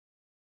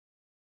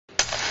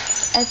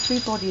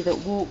Everybody that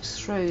walks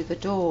through the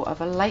door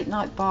of a late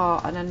night bar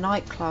and a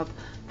nightclub,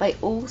 they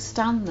all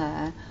stand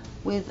there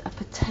with a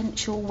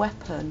potential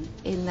weapon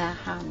in their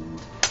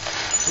hand.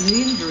 And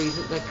the injuries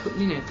that they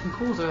can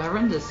cause are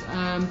horrendous.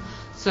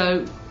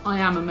 So I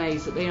am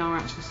amazed that they are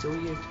actually still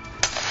used.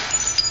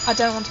 I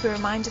don't want to be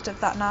reminded of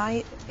that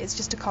night. It's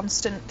just a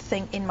constant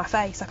thing in my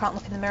face. I can't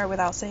look in the mirror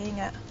without seeing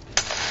it.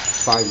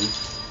 By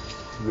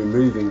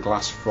removing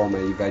glass from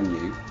a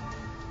venue,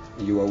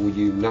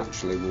 you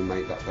naturally will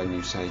make that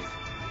venue safe.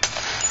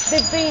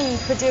 They've been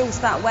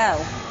produced that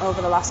well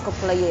over the last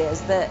couple of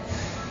years that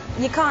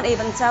you can't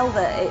even tell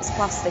that it's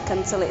plastic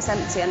until it's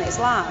empty and it's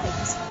light.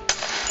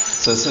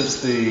 So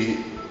since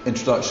the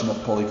introduction of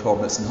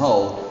polycarbonates in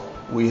Hull,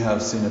 we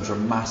have seen a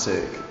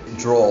dramatic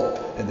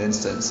drop in the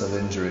incidence of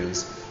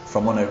injuries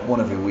from one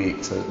every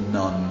week to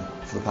none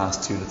for the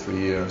past 2 to 3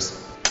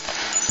 years.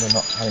 They're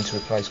not having to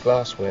replace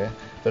glassware,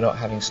 they're not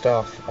having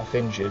staff off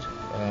injured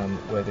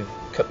where they've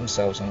cut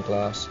themselves on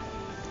glass,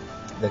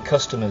 their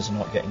customers are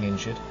not getting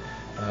injured,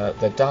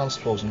 their dance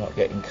floors are not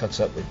getting cut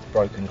up with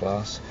broken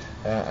glass,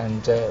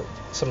 and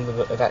some of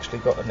them have actually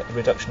got a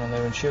reduction on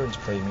their insurance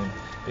premium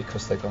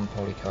because they've gone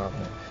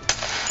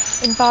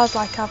polycarbonate. In bars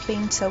like I've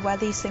been to where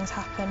these things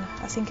happen,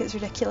 I think it's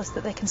ridiculous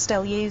that they can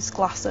still use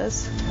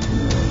glasses.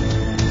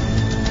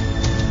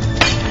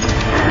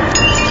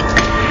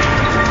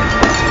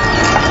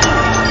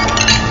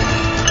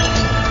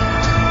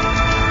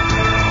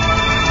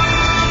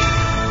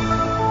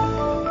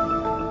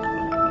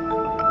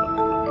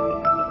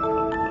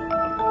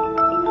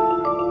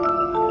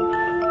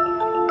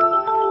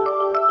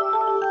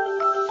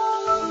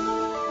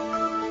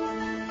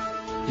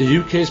 The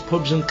UK's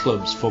pubs and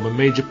clubs form a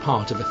major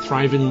part of a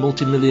thriving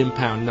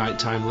multi-million-pound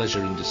nighttime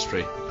leisure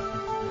industry,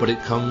 but it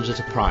comes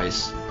at a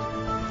price.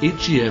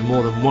 Each year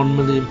more than 1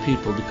 million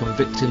people become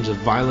victims of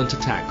violent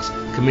attacks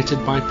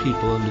committed by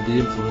people under the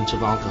influence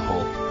of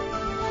alcohol.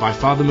 By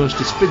far the most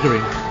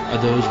disfiguring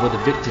are those where the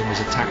victim is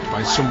attacked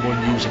by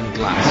someone using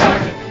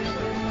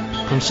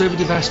glass.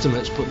 Conservative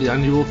estimates put the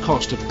annual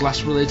cost of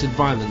glass-related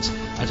violence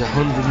at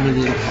 £100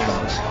 million.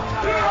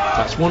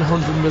 That's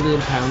 £100 million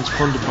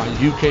funded by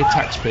UK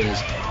taxpayers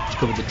to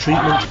cover the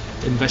treatment,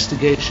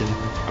 investigation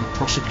and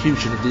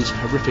prosecution of these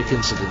horrific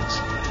incidents.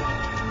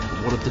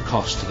 But what of the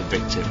cost to the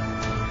victim?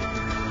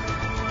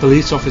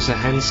 Police officer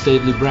Hen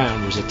Staveley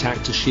Brown was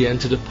attacked as she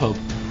entered a pub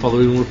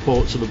following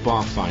reports of a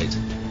bar fight.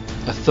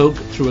 A thug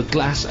threw a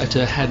glass at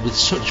her head with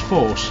such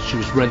force she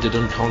was rendered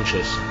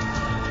unconscious.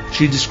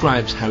 She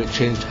describes how it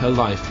changed her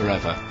life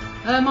forever.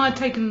 I'd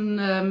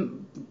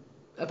taken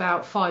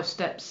about 5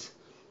 steps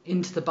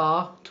into the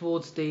bar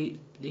towards the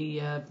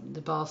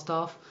bar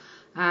staff,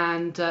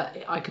 and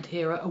I could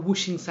hear a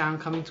whooshing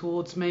sound coming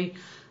towards me,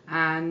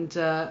 and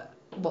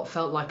what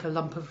felt like a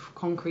lump of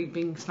concrete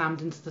being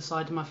slammed into the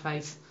side of my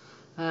face.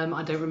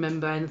 I don't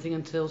remember anything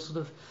until sort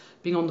of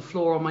being on the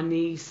floor on my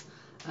knees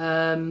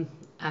and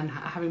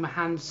having my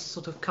hands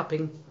sort of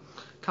cupping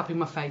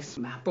my face.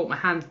 I brought my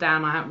hands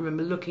down. I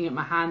remember looking at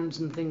my hands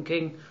and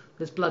thinking,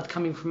 there's blood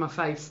coming from my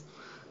face.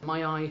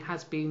 My eye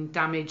has been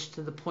damaged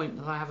to the point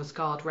that I have a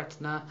scarred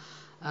retina.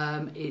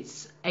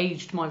 It's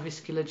aged my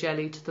vascular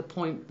jelly to the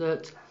point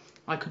that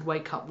I could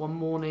wake up one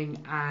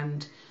morning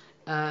and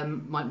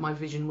my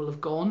vision will have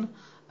gone.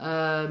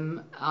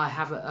 I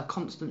have a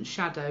constant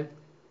shadow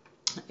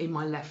in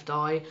my left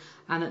eye,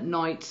 and at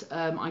night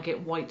I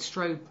get white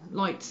strobe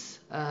lights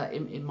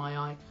in my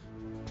eye.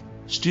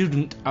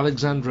 Student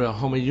Alexandra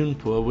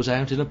Homayunpur was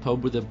out in a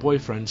pub with her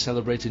boyfriend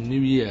celebrating New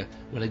Year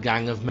when a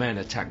gang of men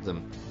attacked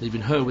them,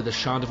 leaving her with a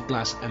shard of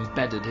glass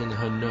embedded in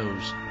her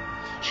nose.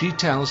 She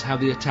tells how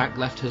the attack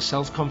left her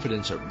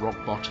self-confidence at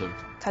rock bottom.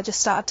 I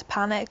just started to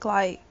panic,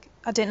 I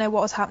didn't know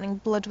what was happening.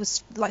 Blood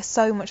was,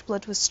 so much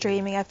blood was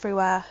streaming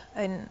everywhere,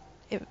 and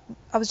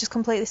I was just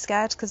completely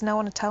scared because no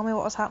one would tell me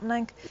what was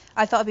happening.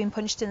 I thought I'd been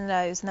punched in the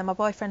nose, and then my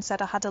boyfriend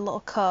said I had a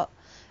little cut.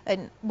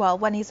 And well,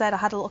 when he said I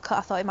had a little cut,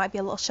 I thought it might be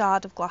a little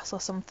shard of glass or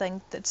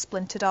something that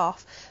splintered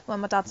off. When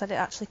my dad said it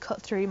actually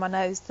cut through my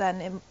nose,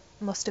 then it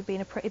must have been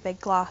a pretty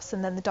big glass,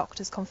 and then the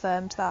doctors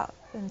confirmed that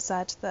and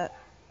said that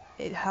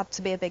it had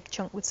to be a big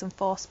chunk with some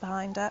force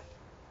behind it.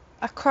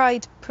 I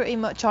cried pretty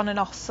much on and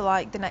off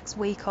for the next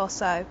week or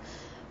so.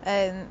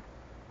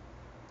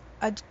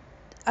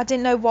 I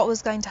didn't know what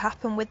was going to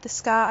happen with the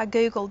scar. I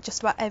googled just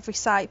about every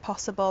site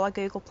possible. I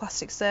googled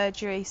plastic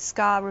surgery,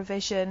 scar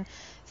revision,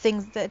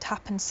 things that had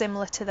happened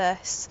similar to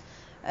this,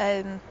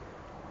 and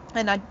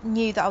I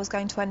knew that I was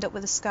going to end up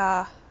with a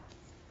scar.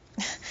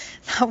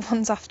 That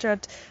one's after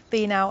I'd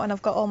been out and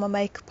I've got all my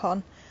makeup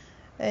on,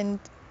 and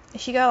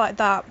if you go like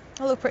that,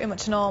 I look pretty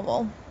much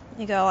normal.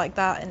 You go like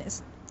that and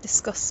it's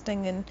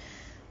disgusting and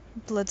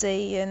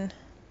bloody and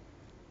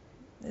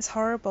it's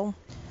horrible.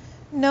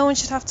 No one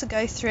should have to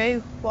go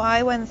through what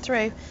I went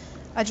through.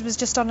 I was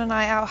just on a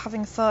night out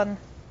having fun,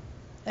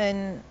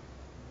 and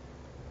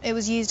it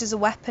was used as a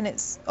weapon.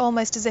 It's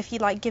almost as if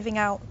you're giving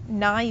out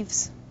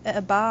knives at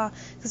a bar,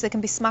 because they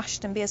can be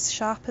smashed and be as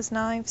sharp as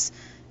knives.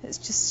 It's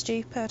just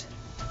stupid.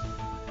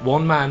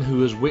 One man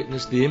who has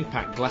witnessed the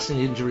impact glassing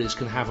injuries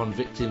can have on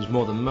victims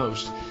more than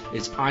most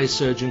is eye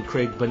surgeon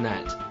Craig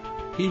Burnett.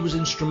 He was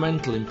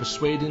instrumental in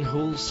persuading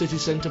Hull's city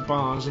centre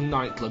bars and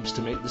nightclubs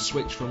to make the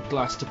switch from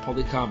glass to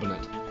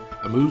polycarbonate,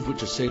 a move which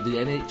has saved the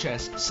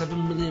NHS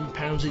 £7 million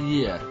a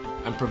year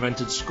and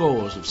prevented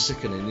scores of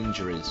sickening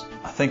injuries.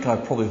 I think I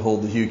probably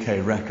hold the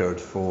UK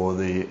record for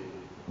the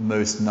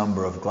most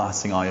number of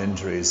glassing eye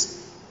injuries.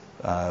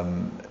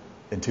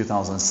 In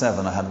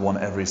 2007 I had one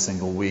every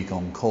single week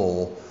on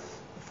call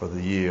for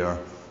the year,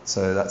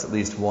 so that's at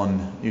least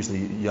one,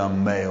 usually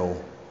young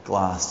male,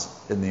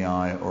 glassed in the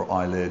eye or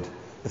eyelid.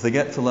 If they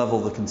get to the level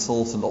of the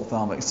consultant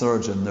ophthalmic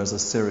surgeon, there's a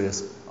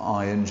serious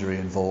eye injury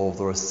involved,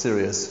 or a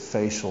serious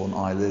facial and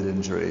eyelid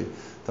injury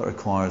that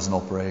requires an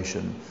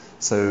operation.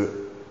 So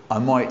I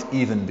might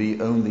even be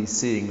only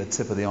seeing the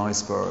tip of the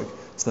iceberg.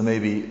 So there may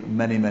be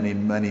many, many,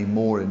 many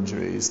more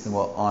injuries than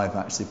what I've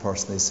actually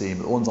personally seen.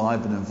 But the ones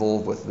I've been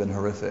involved with have been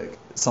horrific.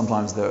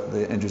 Sometimes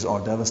the injuries are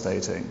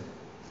devastating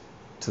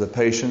to the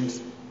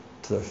patient,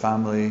 to their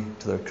family,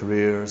 to their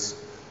careers,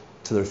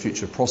 to their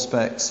future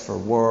prospects for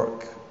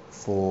work,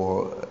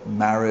 for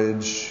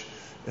marriage,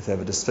 if they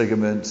have a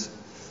disfigurement.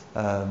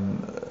 The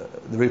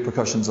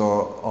repercussions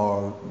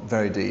are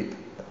very deep.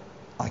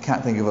 I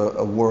can't think of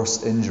a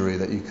worse injury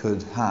that you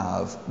could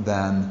have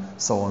than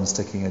someone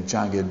sticking a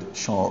jagged,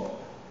 sharp,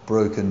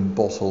 broken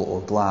bottle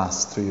or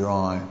glass through your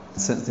eye.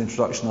 Since the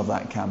introduction of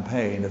that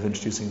campaign of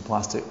introducing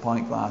plastic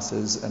pint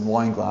glasses and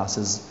wine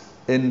glasses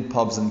in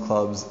pubs and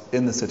clubs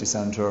in the city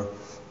centre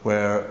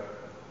where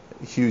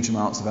huge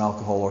amounts of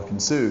alcohol are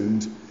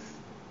consumed,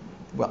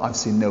 well, I've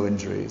seen no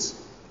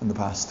injuries in the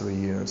past 3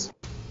 years.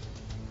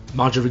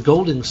 Marjorie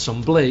Golding's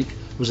son Blake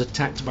was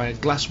attacked by a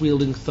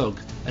glass-wielding thug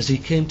as he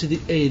came to the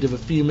aid of a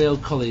female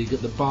colleague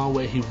at the bar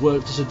where he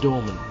worked as a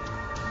doorman.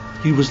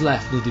 He was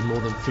left needing more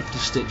than 50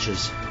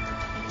 stitches.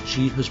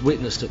 She has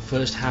witnessed at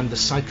first hand the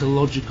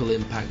psychological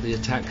impact the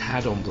attack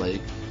had on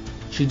Blake.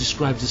 She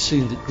describes the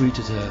scene that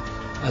greeted her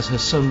as her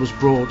son was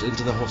brought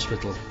into the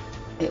hospital.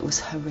 It was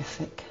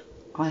horrific.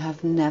 I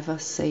have never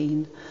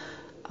seen.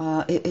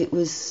 It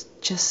was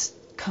just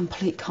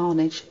complete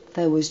carnage.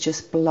 There was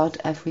just blood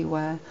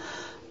everywhere.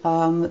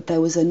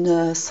 There was a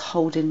nurse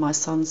holding my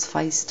son's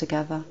face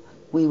together.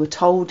 We were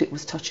told it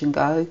was touch and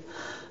go.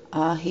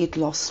 He'd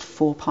lost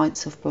 4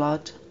 pints of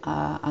blood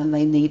and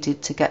they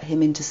needed to get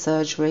him into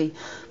surgery,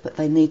 but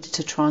they needed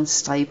to try and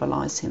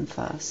stabilise him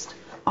first.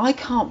 I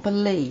can't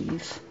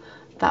believe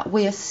that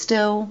we are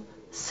still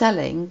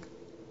selling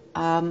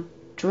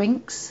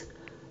drinks,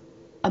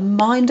 a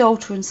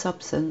mind-altering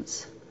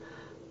substance,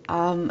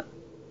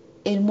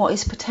 in what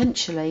is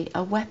potentially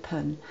a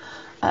weapon.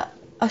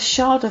 A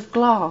shard of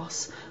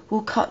glass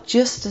will cut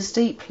just as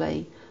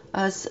deeply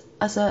as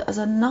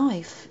a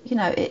knife. You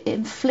know, it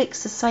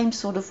inflicts the same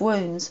sort of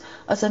wounds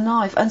as a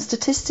knife, and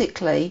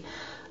statistically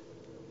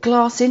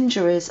glass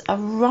injuries are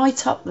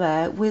right up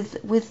there with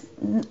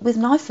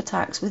knife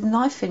attacks, with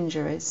knife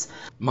injuries.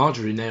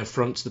 Marjorie now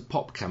fronts the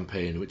POP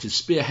campaign, which is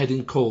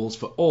spearheading calls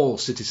for all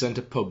city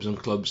centre pubs and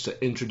clubs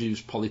to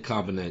introduce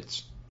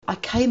polycarbonates. I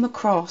came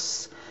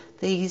across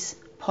these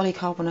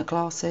polycarbonate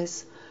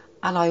glasses,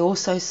 and I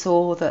also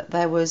saw that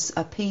there was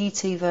a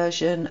PET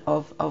version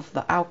of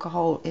the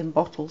alcohol in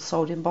bottles,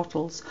 sold in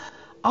bottles.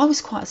 I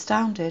was quite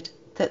astounded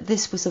that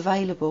this was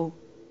available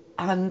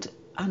and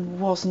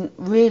wasn't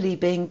really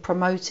being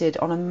promoted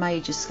on a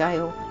major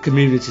scale.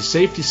 Community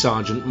Safety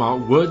Sergeant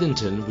Mark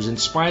Worthington was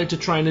inspired to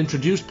try and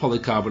introduce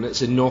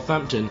polycarbonates in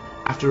Northampton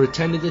after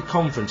attending a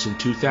conference in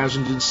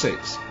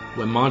 2006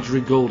 where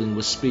Marjorie Golding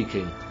was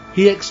speaking.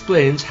 He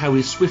explains how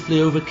he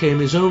swiftly overcame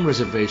his own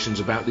reservations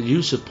about the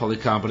use of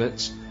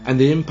polycarbonates and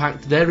the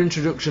impact their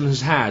introduction has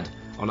had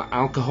on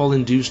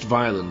alcohol-induced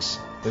violence.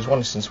 There's one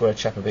instance where a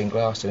chap had been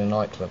glassed in a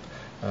nightclub.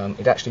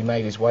 He'd actually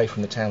made his way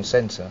from the town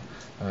centre,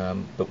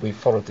 but we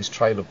followed this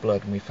trail of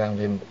blood and we found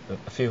him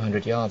a few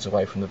hundred yards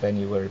away from the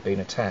venue where he'd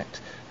been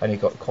attacked, and he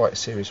got quite a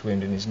serious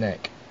wound in his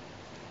neck.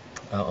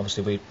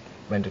 Obviously we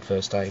rendered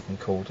first aid and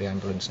called the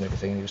ambulance and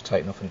everything, and he was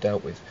taken off and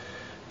dealt with.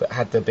 But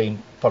had there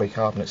been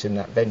polycarbonates in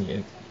that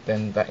venue,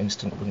 then that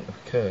incident wouldn't have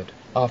occurred.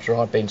 After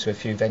I'd been to a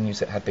few venues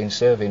that had been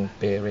serving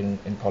beer in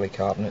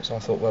polycarbonates, I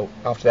thought, well,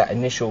 after that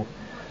initial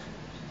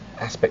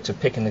aspect of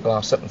picking the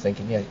glass up and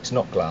thinking, yeah, it's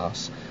not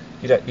glass,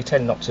 you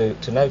tend not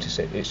to notice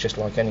it. It's just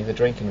like any other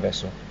drinking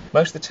vessel.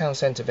 Most of the town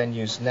centre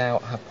venues now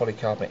have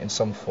polycarbonate in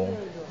some form.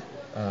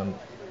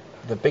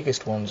 The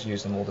biggest ones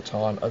use them all the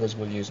time. Others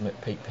will use them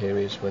at peak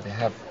periods where they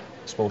have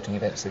sporting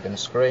events they're going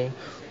to screen,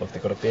 or if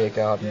they've got a beer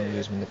garden, they'll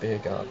use them in the beer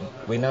garden.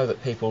 We know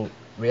that people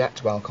react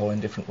to alcohol in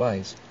different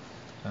ways.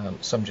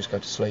 Some just go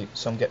to sleep,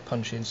 some get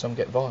punchy and some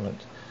get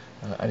violent.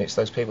 And it's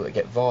those people that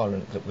get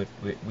violent that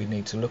we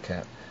need to look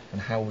at,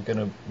 and how we're going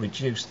to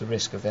reduce the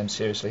risk of them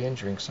seriously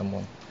injuring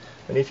someone.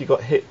 And if you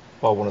got hit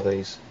by one of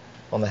these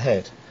on the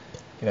head,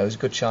 you know, there's a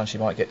good chance you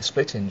might get a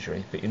split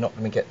injury, but you're not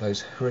going to get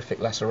those horrific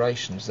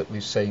lacerations that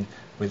we've seen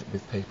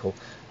with people.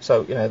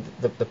 So, you know,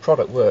 the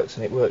product works,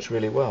 and it works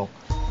really well.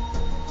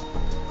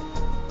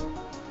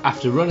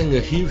 After running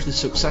a hugely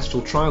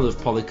successful trial of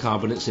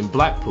polycarbonates in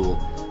Blackpool,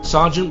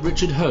 Sergeant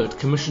Richard Hurt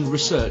commissioned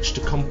research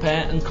to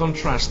compare and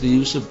contrast the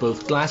use of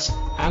both glass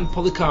and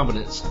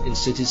polycarbonates in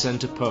city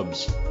centre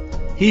pubs.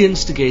 He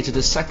instigated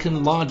a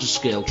second larger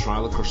scale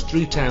trial across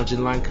 3 towns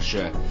in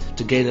Lancashire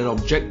to gain an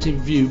objective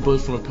view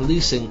both from a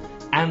policing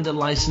and a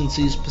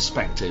licensee's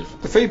perspective.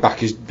 The feedback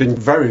has been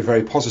very,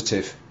 very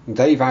positive.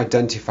 They've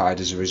identified,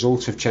 as a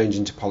result of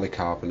changing to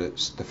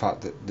polycarbonates, the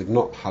fact that they've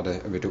not had a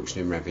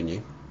reduction in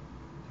revenue.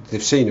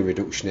 They've seen a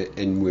reduction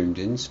in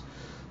woundings.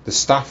 The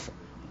staff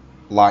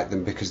like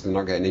them because they're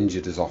not getting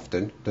injured as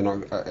often. They're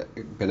not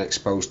been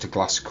exposed to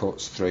glass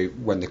cuts through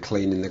when they're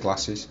cleaning the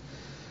glasses.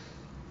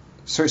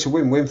 So it's a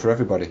win-win for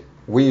everybody.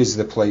 We as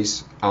the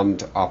police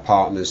and our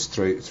partners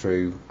through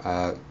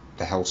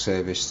the health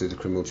service, through the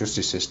criminal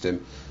justice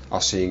system,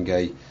 are seeing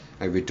a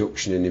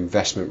reduction in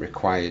investment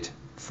required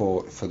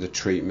for the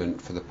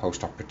treatment, for the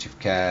post-operative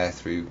care,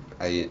 through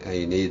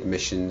A&E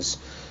admissions,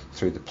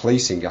 through the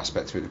policing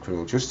aspect, through the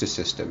criminal justice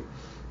system.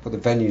 But the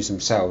venues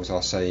themselves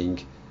are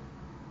saying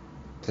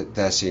that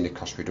they're seeing a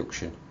cost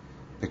reduction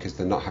because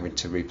they're not having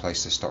to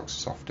replace the stocks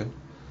as often.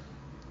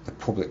 The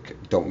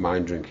public don't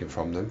mind drinking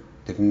from them.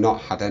 They've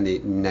not had any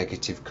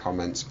negative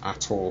comments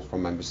at all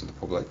from members of the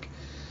public.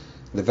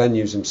 The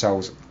venues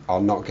themselves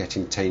are not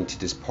getting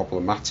tainted as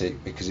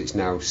problematic because it's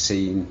now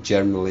seen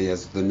generally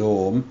as the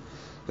norm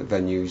that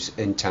venues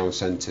in town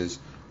centres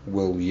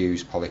will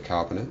use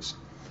polycarbonates.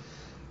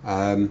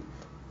 And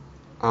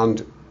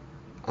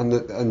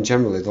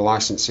generally the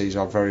licensees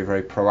are very,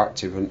 very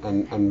proactive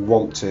and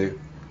want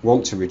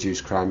to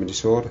reduce crime and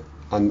disorder,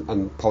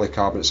 and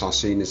polycarbonates are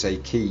seen as a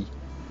key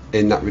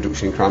in that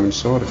reduction in crime and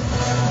disorder.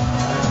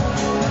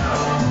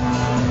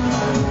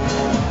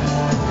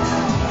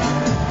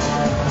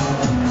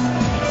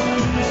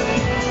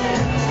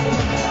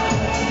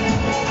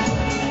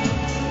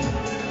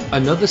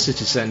 Another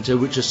city centre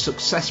which has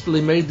successfully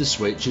made the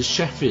switch is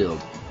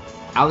Sheffield.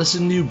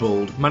 Alison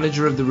Newbold,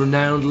 manager of the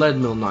renowned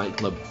Leadmill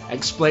nightclub,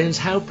 explains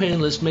how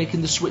painless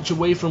making the switch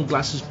away from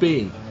glass has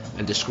been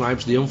and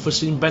describes the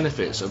unforeseen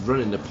benefits of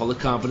running the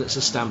polycarbonates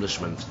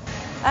establishment.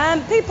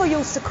 People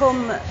used to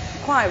come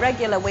quite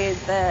regular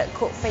with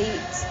cut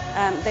feet.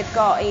 They've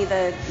got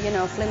either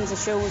flimsy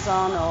shoes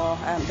on or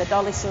the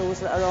dolly shoes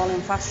that are all in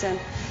fashion,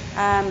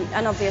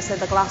 and obviously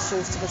the glass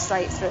shoes to go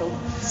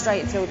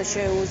straight through the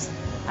shoes.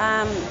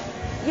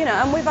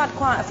 And we've had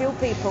quite a few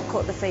people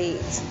cut the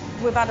feet.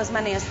 We've had as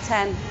many as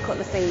 10 cut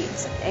the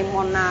feet in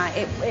one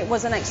night. It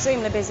was an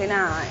extremely busy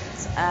night,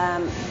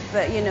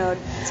 but 10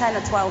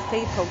 or 12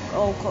 people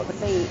all cut the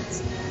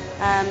feet.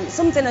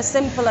 Something as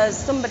simple as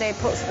somebody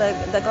puts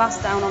the glass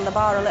down on the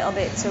bar a little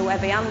bit too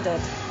heavy-handed,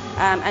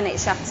 and it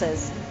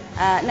shatters.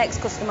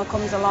 Next customer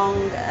comes along,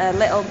 a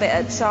little bit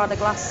of shard of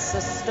glass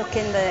is stuck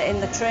in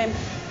the trim,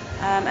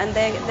 and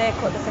they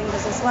cut the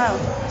fingers as well.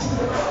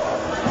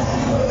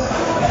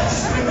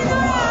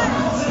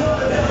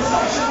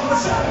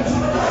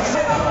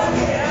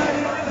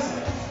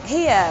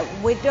 Here,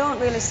 we don't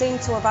really seem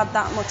to have had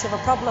that much of a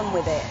problem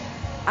with it,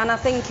 and I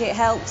think it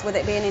helped with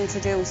it being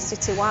introduced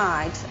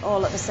citywide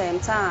all at the same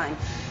time,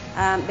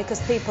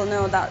 because people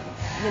know that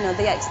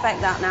they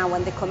expect that now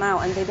when they come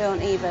out, and they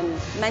don't even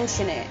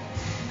mention it.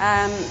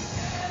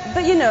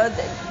 But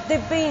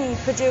they've been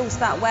produced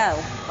that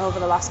well over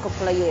the last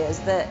couple of years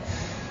that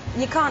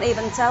you can't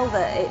even tell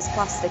that it's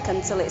plastic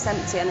until it's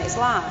empty and it's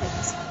light.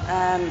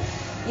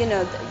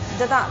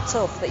 They're that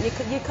tough that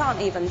you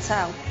can't even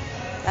tell.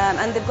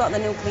 And they've got the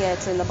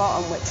nucleator in the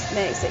bottom, which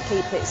makes it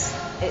keep its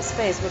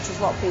fizz, which is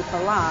what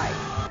people like.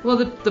 Well,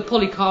 the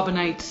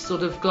polycarbonate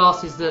sort of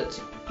glasses that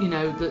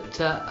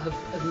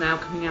have now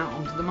coming out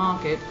onto the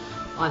market,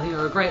 I think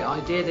are a great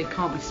idea. They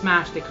can't be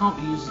smashed, they can't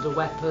be used as a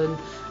weapon,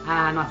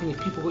 and I think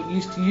if people got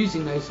used to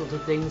using those sort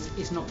of things,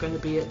 it's not going to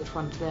be at the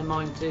front of their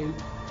mind to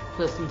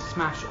first thing to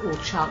smash or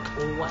chuck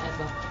or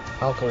whatever.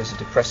 Alcohol is a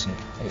depressant.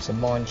 It's a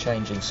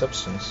mind-changing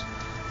substance,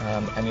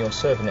 and you're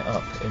serving it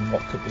up in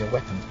what could be a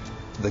weapon.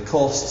 The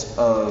cost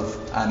of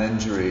an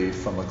injury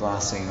from a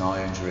glassing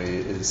eye injury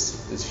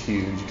is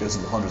huge. It goes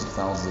into hundreds of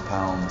thousands of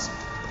pounds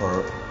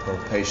per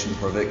patient,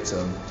 per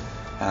victim,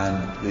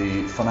 and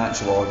the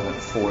financial argument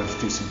for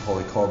introducing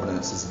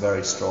polycarbonates is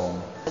very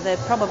strong. They're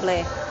probably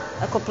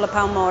a couple of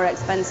pound more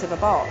expensive a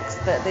box,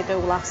 but they do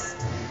last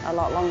a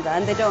lot longer,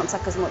 and they don't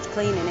take as much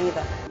cleaning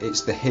either.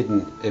 It's the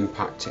hidden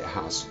impact it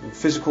has.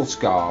 Physical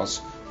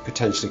scars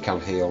potentially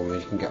can heal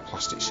and you can get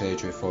plastic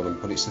surgery for them,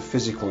 but it's the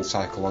physical and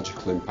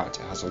psychological impact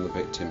it has on the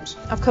victims.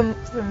 I've come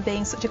from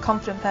being such a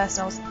confident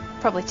person, I was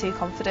probably too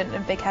confident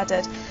and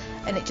big-headed,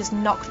 and it just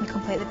knocked me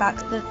completely back.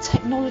 The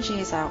technology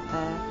is out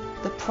there,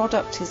 the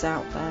product is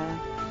out there.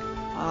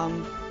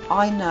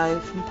 I know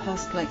from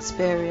personal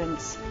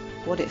experience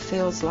what it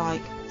feels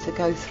like to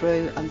go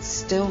through and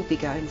still be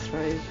going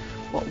through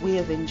what we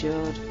have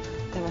endured.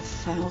 There are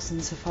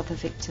thousands of other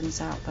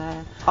victims out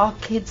there. Our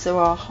kids are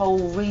our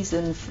whole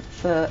reason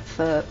for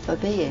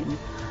being,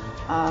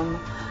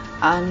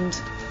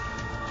 and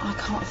I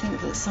can't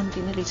think that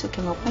somebody nearly took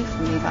him away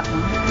from me that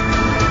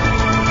night.